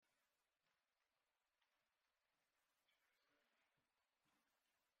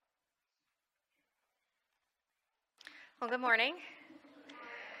Well, good morning.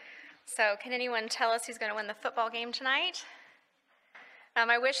 So, can anyone tell us who's going to win the football game tonight?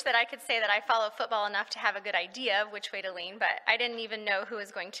 I wish that I could say that I follow football enough to have a good idea of which way to lean, but I didn't even know who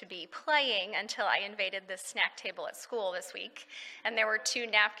was going to be playing until I invaded the snack table at school this week, and there were 2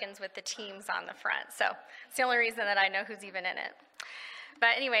 napkins with the teams on the front. So, it's the only reason that I know who's even in it.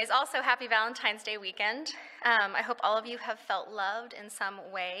 But anyways, also happy Valentine's Day weekend. I hope all of you have felt loved in some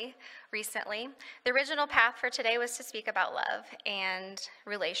way recently. The original path for today was to speak about love and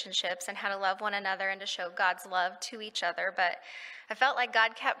relationships and how to love one another and to show God's love to each other. But I felt like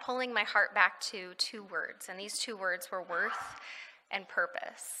God kept pulling my heart back to 2 words, and these 2 words were worth and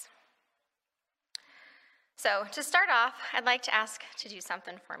purpose. So to start off, I'd like to ask to do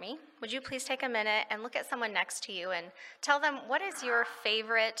something for me. Would you please take a minute and look at someone next to you and tell them, what is your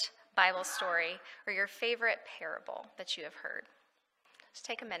favorite Bible story or your favorite parable that you have heard? Just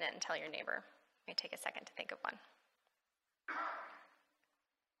take a minute and tell your neighbor. Let me take a second to think of one.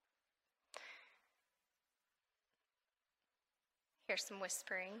 Here's some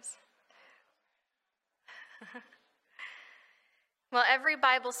whisperings. Well, every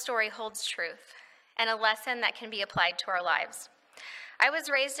Bible story holds truth and a lesson that can be applied to our lives. I was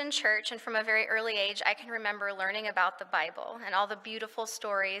raised in church, and from a very early age, I can remember learning about the Bible and all the beautiful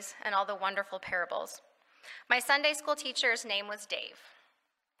stories and all the wonderful parables. My Sunday school teacher's name was Dave,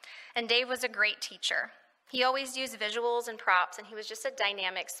 and Dave was a great teacher. He always used visuals and props, and he was just a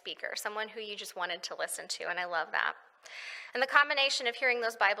dynamic speaker, someone who you just wanted to listen to, and I love that. And the combination of hearing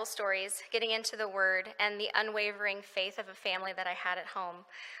those Bible stories, getting into the Word, and the unwavering faith of a family that I had at home,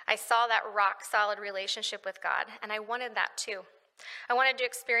 I saw that rock-solid relationship with God, and I wanted that too. I wanted to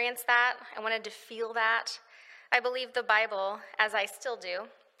experience that. I wanted to feel that. I believed the Bible, as I still do.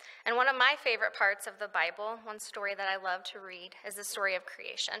 And one of my favorite parts of the Bible, one story that I love to read, is the story of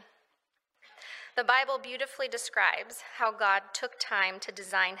creation. The Bible beautifully describes how God took time to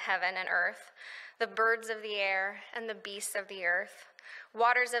design heaven and earth, the birds of the air and the beasts of the earth,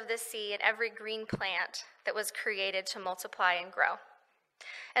 waters of the sea, and every green plant that was created to multiply and grow.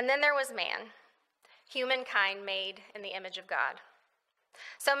 And then there was man, humankind made in the image of God.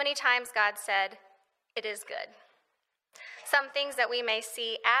 So many times God said, "It is good." Some things that we may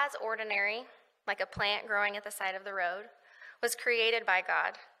see as ordinary, like a plant growing at the side of the road, was created by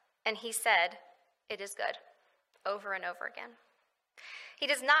God, and he said, "It is good," over and over again. He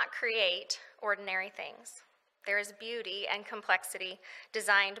does not create ordinary things. There is beauty and complexity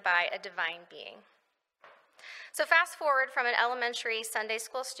designed by a divine being. So fast forward from an elementary Sunday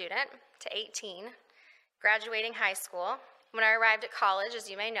school student to 18, graduating high school. When I arrived at college, as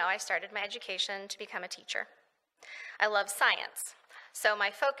you may know, I started my education to become a teacher. I love science, so my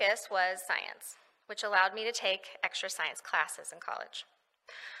focus was science, which allowed me to take extra science classes in college.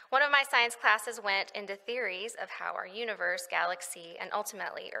 One of my science classes went into theories of how our universe, galaxy, and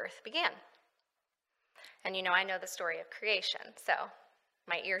ultimately Earth began. And you know, I know the story of creation, so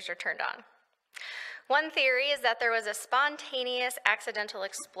my ears are turned on. One theory is that there was a spontaneous accidental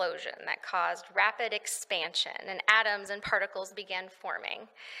explosion that caused rapid expansion, and atoms and particles began forming,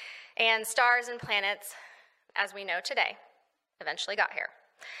 and stars and planets, as we know today, eventually got here.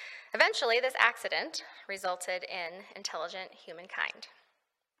 Eventually, this accident resulted in intelligent humankind.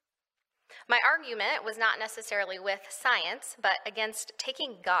 My argument was not necessarily with science, but against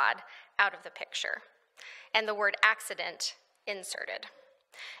taking God out of the picture and the word accident inserted.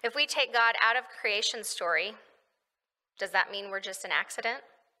 If we take God out of creation story, does that mean we're just an accident?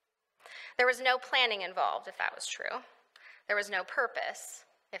 There was no planning involved if that was true. There was no purpose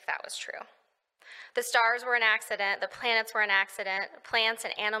if that was true. The stars were an accident, the planets were an accident, plants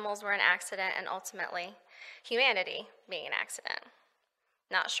and animals were an accident, and ultimately, humanity being an accident.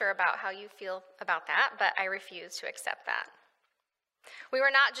 Not sure about how you feel about that, but I refuse to accept that. We were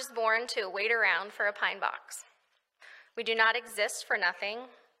not just born to wait around for a pine box. We do not exist for nothing,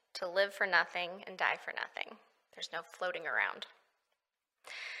 to live for nothing, and die for nothing. There's no floating around.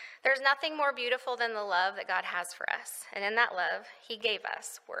 There's nothing more beautiful than the love that God has for us, and in that love, he gave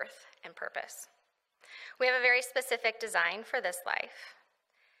us worth and purpose. We have a very specific design for this life,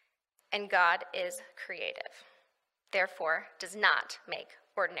 and God is creative, therefore does not make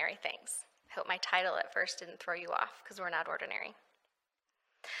ordinary things. I hope my title at first didn't throw you off, because we're not ordinary.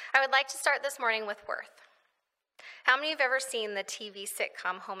 I would like to start this morning with worth. How many have ever seen the TV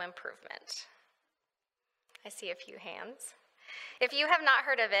sitcom Home Improvement? I see a few hands. If you have not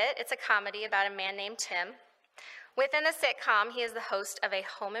heard of it, it's a comedy about a man named Tim. Within the sitcom, he is the host of a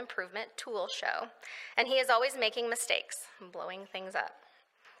home improvement tool show, and he is always making mistakes and blowing things up.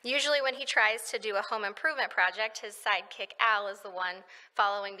 Usually when he tries to do a home improvement project, his sidekick Al is the one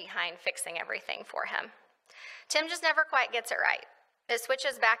following behind fixing everything for him. Tim just never quite gets it right. It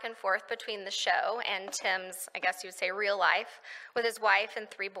switches back and forth between the show and Tim's, I guess you would say, real life with his wife and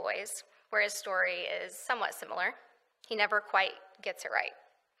 3 boys, where his story is somewhat similar. He never quite gets it right.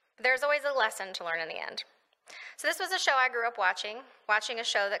 But there's always a lesson to learn in the end. So this was a show I grew up watching. Watching a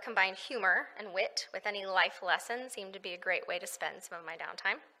show that combined humor and wit with any life lesson seemed to be a great way to spend some of my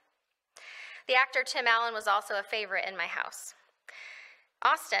downtime. The actor Tim Allen was also a favorite in my house.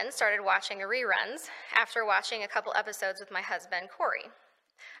 Austin started watching reruns after watching a couple episodes with my husband, Corey.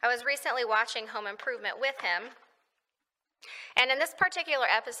 I was recently watching Home Improvement with him, and in this particular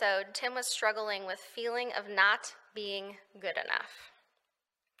episode, Tim was struggling with feeling of not being good enough.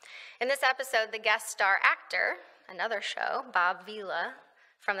 In this episode, the guest star actor, another show, Bob Vila,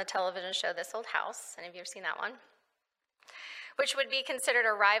 from the television show This Old House. Any of you ever seen that one? Which would be considered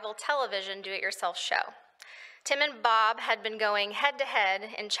a rival television do-it-yourself show. Tim and Bob had been going head-to-head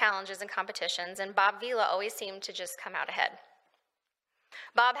in challenges and competitions, and Bob Vila always seemed to just come out ahead.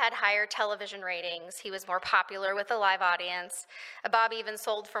 Bob had higher television ratings. He was more popular with the live audience. Bob even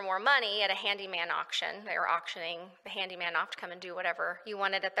sold for more money at a handyman auction. They were auctioning the handyman off to come and do whatever you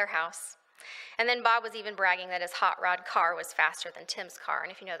wanted at their house. And then Bob was even bragging that his hot rod car was faster than Tim's car.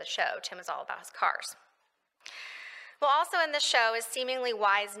 And if you know the show, Tim is all about his cars. Well, also in this show is seemingly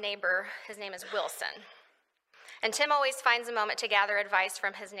wise neighbor. His name is Wilson. And Tim always finds a moment to gather advice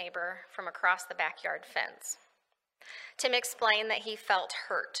from his neighbor from across the backyard fence. Tim explained that he felt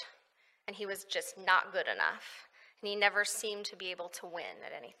hurt, and he was just not good enough, and he never seemed to be able to win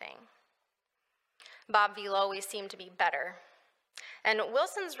at anything. Bob Vila always seemed to be better. And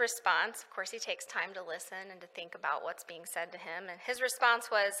Wilson's response, of course, he takes time to listen and to think about what's being said to him, and his response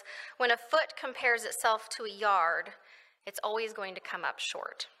was, when a foot compares itself to a yard, it's always going to come up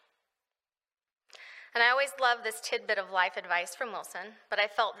short. And I always loved this tidbit of life advice from Wilson, but I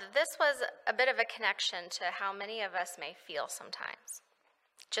felt that this was a bit of a connection to how many of us may feel sometimes.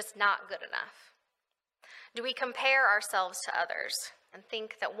 Just not good enough. Do we compare ourselves to others and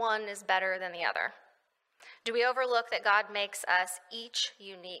think that one is better than the other? Do we overlook that God makes us each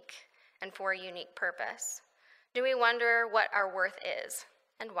unique and for a unique purpose? Do we wonder what our worth is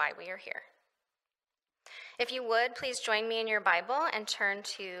and why we are here? If you would, please join me in your Bible and turn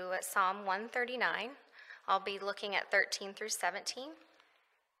to Psalm 139. I'll be looking at 13 through 17.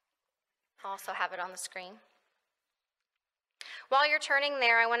 I'll also have it on the screen. While you're turning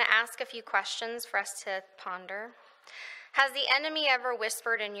there, I want to ask a few questions for us to ponder. Has the enemy ever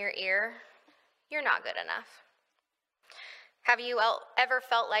whispered in your ear, "You're not good enough"? Have you ever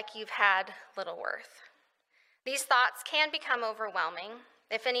felt like you've had little worth? These thoughts can become overwhelming.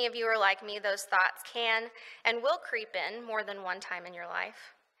 If any of you are like me, those thoughts can and will creep in more than one time in your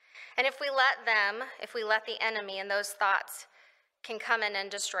life. And if we let the enemy and those thoughts can come in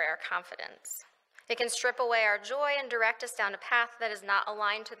and destroy our confidence. It can strip away our joy and direct us down a path that is not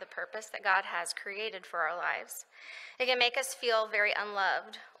aligned to the purpose that God has created for our lives. It can make us feel very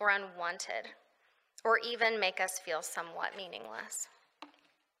unloved or unwanted, or even make us feel somewhat meaningless.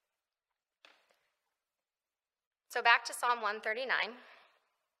 So back to Psalm 139.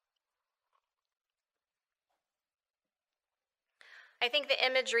 I think the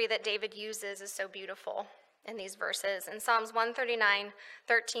imagery that David uses is so beautiful in these verses. In Psalms 139,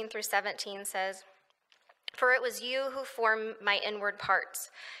 13 through 17 says, "For it was you who formed my inward parts.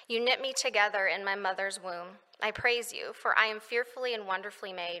 You knit me together in my mother's womb. I praise you, for I am fearfully and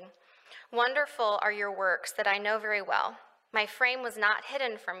wonderfully made. Wonderful are your works that I know very well. My frame was not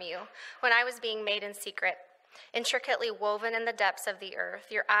hidden from you when I was being made in secret, intricately woven in the depths of the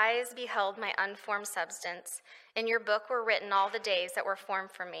earth. Your eyes beheld my unformed substance. In your book were written all the days that were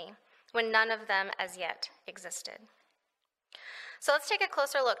formed for me, when none of them as yet existed." So let's take a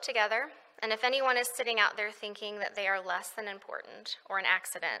closer look together. And if anyone is sitting out there thinking that they are less than important or an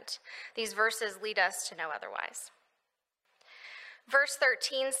accident, these verses lead us to know otherwise. Verse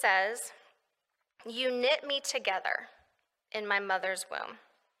 13 says, "You knit me together in my mother's womb."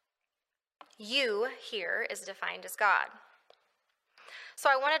 You here is defined as God. So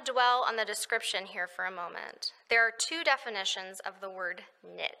I want to dwell on the description here for a moment. There are 2 definitions of the word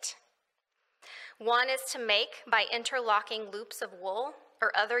knit. One is to make by interlocking loops of wool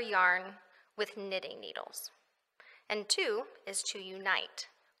or other yarn with knitting needles. And 2 is to unite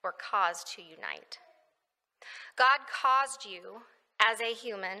or cause to unite. God caused you as a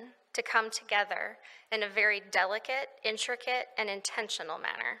human to come together in a very delicate, intricate, and intentional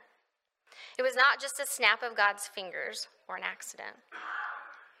manner. It was not just a snap of God's fingers or an accident.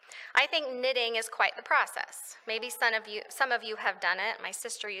 I think knitting is quite the process. Maybe some of you have done it. My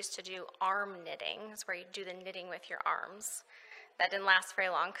sister used to do arm knitting. It's where you do the knitting with your arms. That didn't last very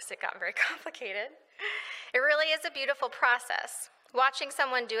long because it got very complicated. It really is a beautiful process. Watching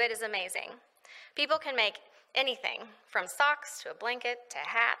someone do it is amazing. People can make anything, from socks to a blanket to a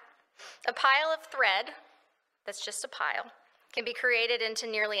hat. A pile of thread, that's just a pile, can be created into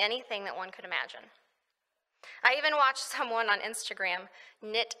nearly anything that one could imagine. I even watched someone on Instagram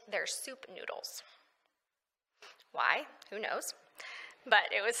knit their soup noodles. Why? Who knows? But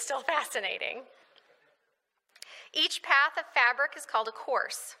it was still fascinating. Each path of fabric is called a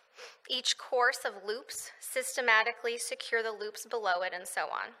course. Each course of loops systematically secure the loops below it, and so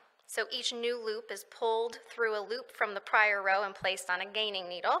on. So each new loop is pulled through a loop from the prior row and placed on a gaining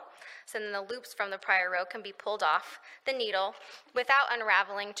needle. So then the loops from the prior row can be pulled off the needle without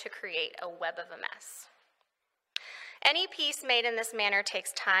unraveling to create a web of a mess. Any piece made in this manner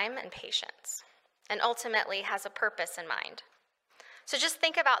takes time and patience, and ultimately has a purpose in mind. So just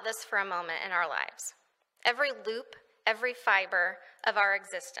think about this for a moment in our lives. Every loop, every fiber of our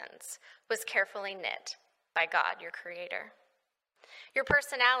existence was carefully knit by God, your creator. Your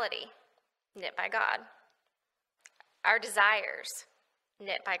personality, knit by God. Our desires,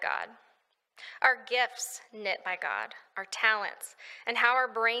 knit by God. Our gifts, knit by God. Our talents and how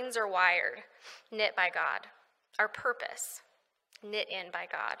our brains are wired, knit by God. Our purpose, knit in by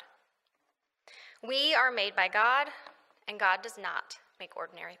God. We are made by God, and God does not make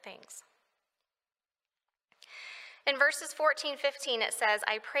ordinary things. In verses 14-15, it says,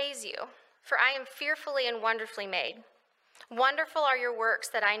 I praise you, for I am fearfully and wonderfully made. Wonderful are your works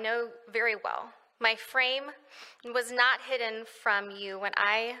that I know very well. My frame was not hidden from you when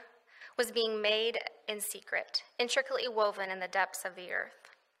I was being made in secret, intricately woven in the depths of the earth.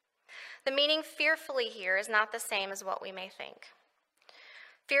 The meaning fearfully here is not the same as what we may think.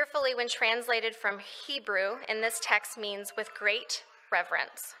 Fearfully, when translated from Hebrew in this text, means with great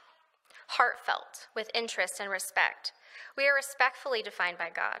reverence, heartfelt, with interest and respect. We are respectfully defined by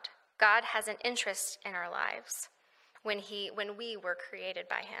God. God has an interest in our lives when we were created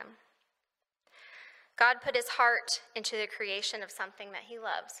by him. God put his heart into the creation of something that he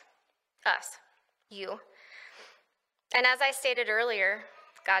loves, us, you. And as I stated earlier,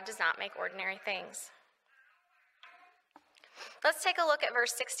 God does not make ordinary things. Let's take a look at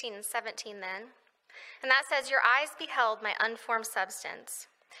verse 16 and 17 then. And that says, your eyes beheld my unformed substance.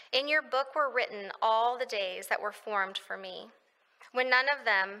 In your book were written all the days that were formed for me, when none of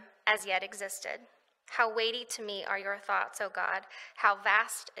them as yet existed. How weighty to me are your thoughts, O God. How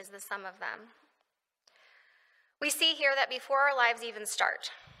vast is the sum of them. We see here that before our lives even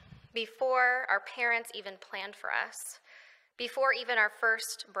start, before our parents even planned for us, before even our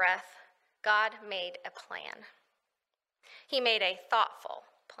first breath, God made a plan. He made a thoughtful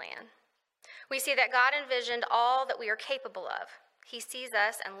plan. We see that God envisioned all that we are capable of. He sees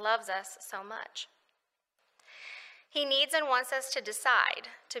us and loves us so much. He needs and wants us to decide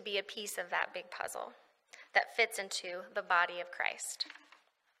to be a piece of that big puzzle that fits into the body of Christ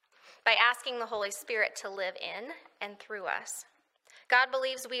by asking the Holy Spirit to live in and through us. God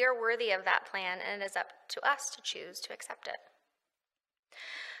believes we are worthy of that plan, and it is up to us to choose to accept it.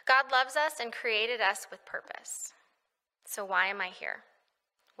 God loves us and created us with purpose. So why am I here?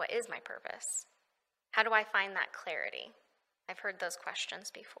 What is my purpose? How do I find that clarity? I've heard those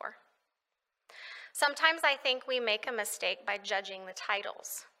questions before. Sometimes I think we make a mistake by judging the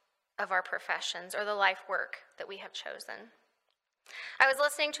titles of our professions or the life work that we have chosen. I was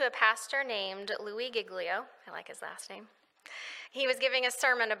listening to a pastor named Louis Giglio. I like his last name. He was giving a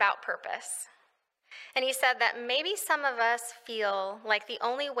sermon about purpose. And he said that maybe some of us feel like the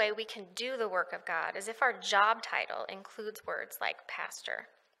only way we can do the work of God is if our job title includes words like pastor,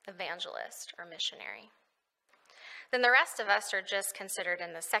 evangelist, or missionary. Then the rest of us are just considered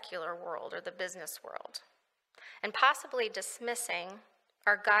in the secular world or the business world, and possibly dismissing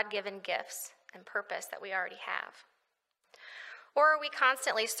our God-given gifts and purpose that we already have. Or are we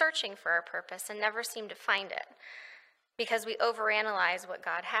constantly searching for our purpose and never seem to find it because we overanalyze what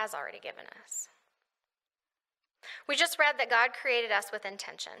God has already given us? We just read that God created us with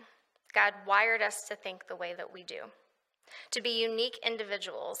intention. God wired us to think the way that we do, to be unique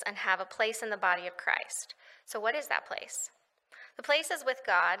individuals and have a place in the body of Christ. So what is that place? The place is with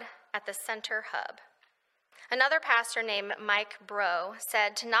God at the center hub. Another pastor named Mike Breaux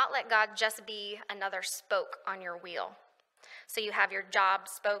said to not let God just be another spoke on your wheel. So you have your job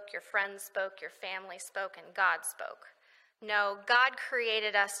spoke, your friends spoke, your family spoke, and God spoke. No, God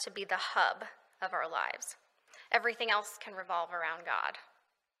created us to be the hub of our lives. Everything else can revolve around God.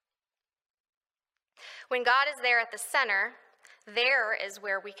 When God is there at the center, there is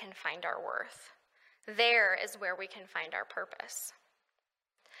where we can find our worth. There is where we can find our purpose.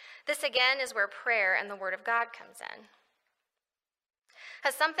 This again is where prayer and the Word of God comes in.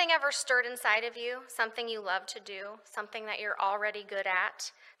 Has something ever stirred inside of you, something you love to do, something that you're already good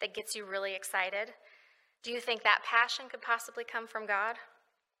at that gets you really excited? Do you think that passion could possibly come from God?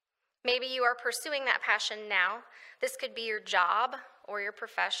 Maybe you are pursuing that passion now. This could be your job or your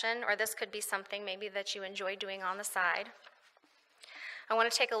profession, or this could be something maybe that you enjoy doing on the side. I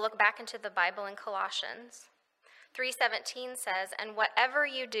want to take a look back into the Bible in Colossians. 3:17 says, "And whatever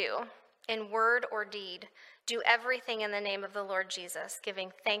you do, in word or deed, do everything in the name of the Lord Jesus,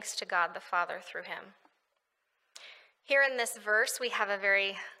 giving thanks to God the Father through him." Here in this verse, we have a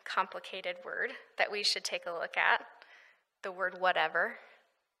very complicated word that we should take a look at, the word whatever.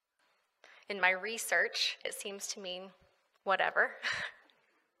 In my research, it seems to mean whatever.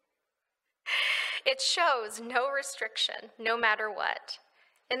 It shows no restriction, no matter what.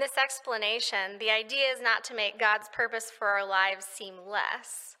 In this explanation, the idea is not to make God's purpose for our lives seem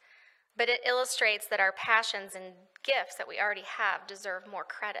less, but it illustrates that our passions and gifts that we already have deserve more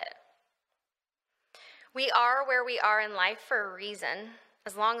credit. We are where we are in life for a reason,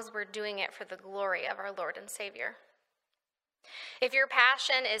 as long as we're doing it for the glory of our Lord and Savior. If your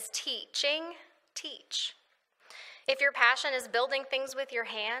passion is teaching, teach. If your passion is building things with your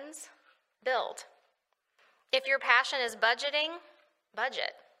hands, build. If your passion is budgeting,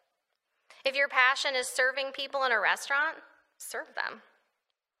 budget. If your passion is serving people in a restaurant, serve them.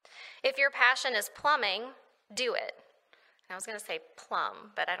 If your passion is plumbing, do it. I was going to say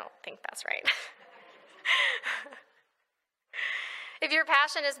plumb, but I don't think that's right. If your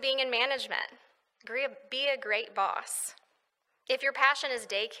passion is being in management, be a great boss. If your passion is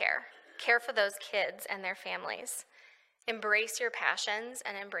daycare, care for those kids and their families. Embrace your passions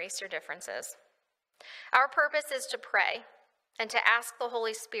and embrace your differences. Our purpose is to pray and to ask the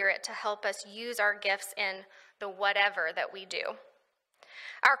Holy Spirit to help us use our gifts in the whatever that we do.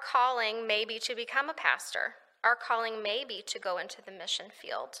 Our calling may be to become a pastor. Our calling may be to go into the mission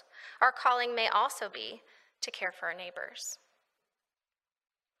field. Our calling may also be to care for our neighbors.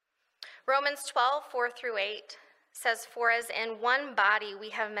 Romans 12:4-8 says, "For as in one body we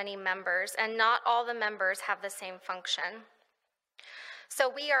have many members, and not all the members have the same function. So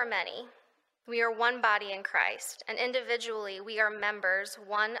we are many. We are one body in Christ, and individually we are members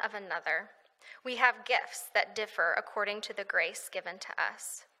one of another. We have gifts that differ according to the grace given to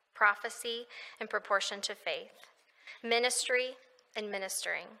us: prophecy in proportion to faith, ministry in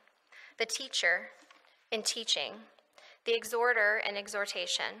ministering, the teacher in teaching, the exhorter in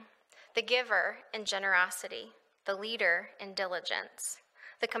exhortation, the giver in generosity, the leader in diligence,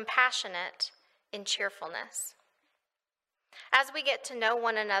 the compassionate in cheerfulness." As we get to know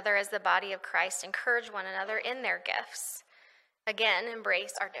one another as the body of Christ, encourage one another in their gifts. Again,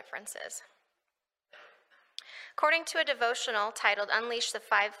 embrace our differences. According to a devotional titled "Unleash the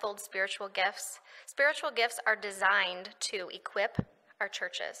Fivefold Spiritual Gifts are designed to equip our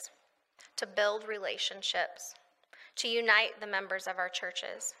churches, to build relationships, to unite the members of our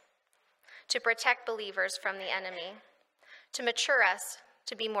churches, to protect believers from the enemy, to mature us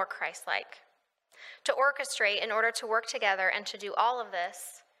to be more Christ-like, to orchestrate in order to work together, and to do all of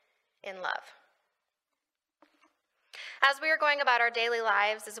this in love. As we are going about our daily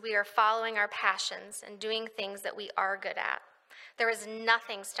lives, as we are following our passions and doing things that we are good at, there is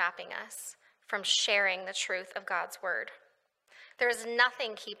nothing stopping us from sharing the truth of God's word. There is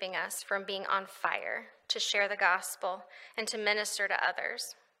nothing keeping us from being on fire to share the gospel and to minister to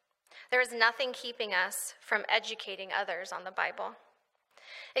others. There is nothing keeping us from educating others on the Bible,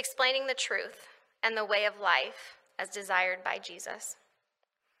 explaining the truth and the way of life as desired by Jesus.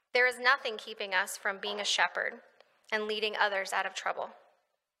 There is nothing keeping us from being a shepherd and leading others out of trouble,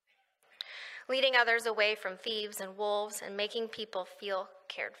 leading others away from thieves and wolves and making people feel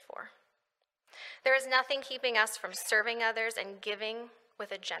cared for. There is nothing keeping us from serving others and giving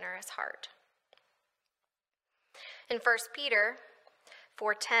with a generous heart. In 1 Peter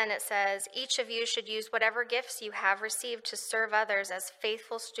 4:10, it says, "Each of you should use whatever gifts you have received to serve others as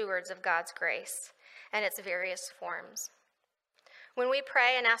faithful stewards of God's grace and its various forms." When we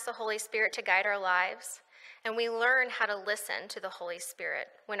pray and ask the Holy Spirit to guide our lives, and we learn how to listen to the Holy Spirit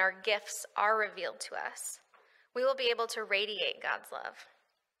when our gifts are revealed to us, we will be able to radiate God's love.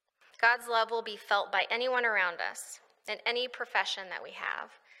 God's love will be felt by anyone around us, in any profession that we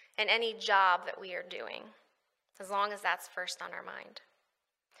have, in any job that we are doing, as long as that's first on our mind.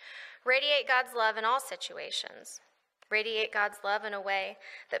 Radiate God's love in all situations. Radiate God's love in a way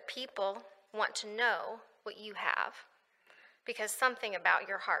that people want to know what you have, because something about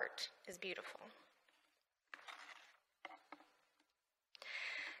your heart is beautiful.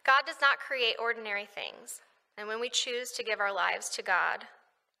 God does not create ordinary things, and when we choose to give our lives to God,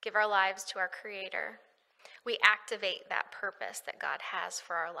 give our lives to our Creator, We activate that purpose that God has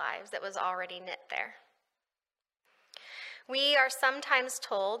for our lives that was already knit there. We are sometimes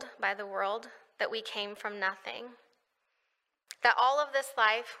told by the world that we came from nothing, that all of this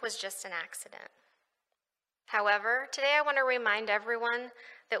life was just an accident. However, today I want to remind everyone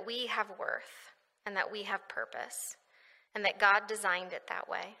that we have worth and that we have purpose and that God designed it that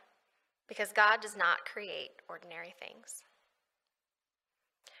way because God does not create ordinary things.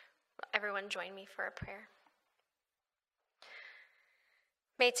 Everyone join me for a prayer.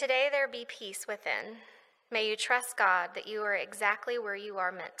 May today there be peace within. May you trust God that you are exactly where you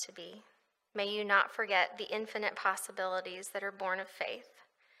are meant to be. May you not forget the infinite possibilities that are born of faith.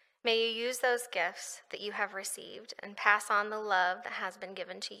 May you use those gifts that you have received and pass on the love that has been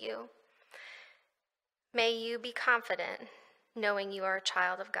given to you. May you be confident knowing you are a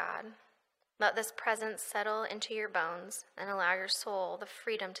child of God. Let this presence settle into your bones and allow your soul the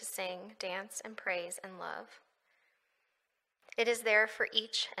freedom to sing, dance, and praise and love. It is there for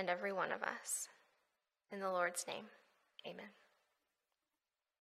each and every one of us. In the Lord's name, amen.